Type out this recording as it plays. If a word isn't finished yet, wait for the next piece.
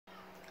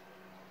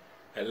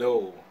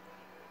Hello,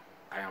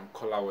 I am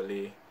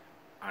Kolawole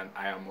and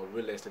I am a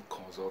real estate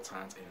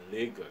consultant in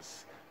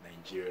Lagos,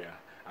 Nigeria.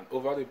 And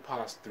over the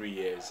past 3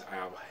 years, I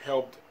have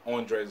helped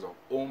hundreds of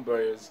home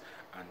buyers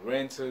and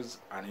renters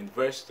and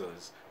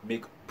investors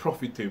make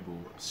profitable,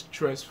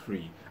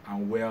 stress-free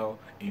and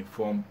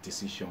well-informed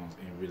decisions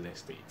in real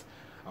estate.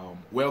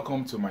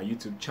 Welcome to my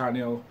YouTube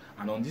channel,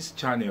 and on this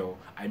channel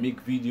I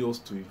make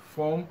videos to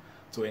inform,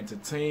 to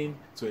entertain,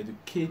 to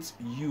educate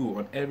you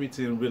on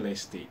everything real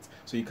estate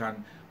so you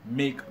can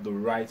make the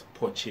right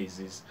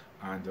purchases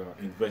and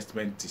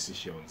investment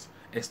decisions.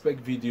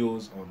 Expect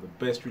videos on the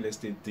best real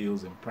estate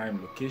deals in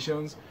prime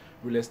locations,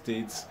 real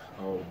estate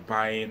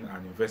buying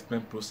and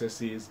investment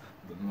processes,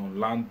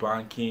 land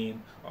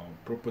banking,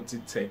 property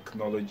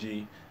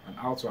technology, and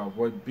how to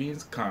avoid being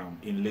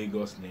scammed in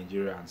Lagos,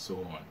 Nigeria, and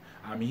so on.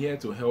 I'm here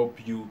to help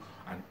you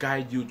and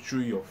guide you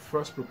through your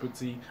first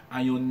property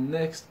and your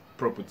next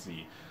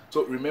property.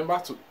 So remember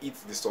to hit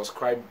the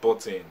subscribe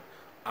button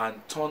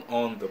and turn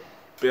on the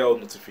bell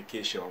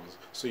notifications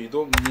so you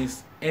don't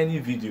miss any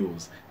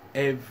videos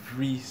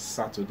every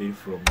Saturday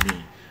from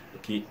me,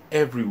 okay,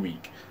 every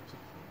week.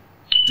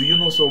 Do you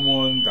know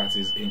someone that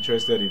is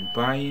interested in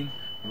buying,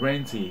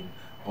 renting,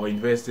 or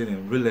investing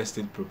in real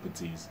estate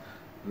properties,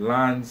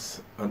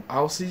 lands and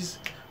houses?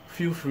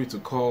 Feel free to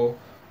call,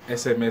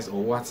 SMS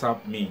or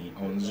WhatsApp me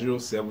on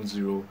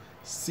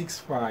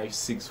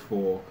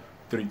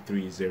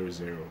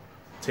 070-6564-3300.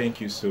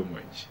 Thank you so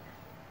much.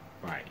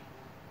 Bye.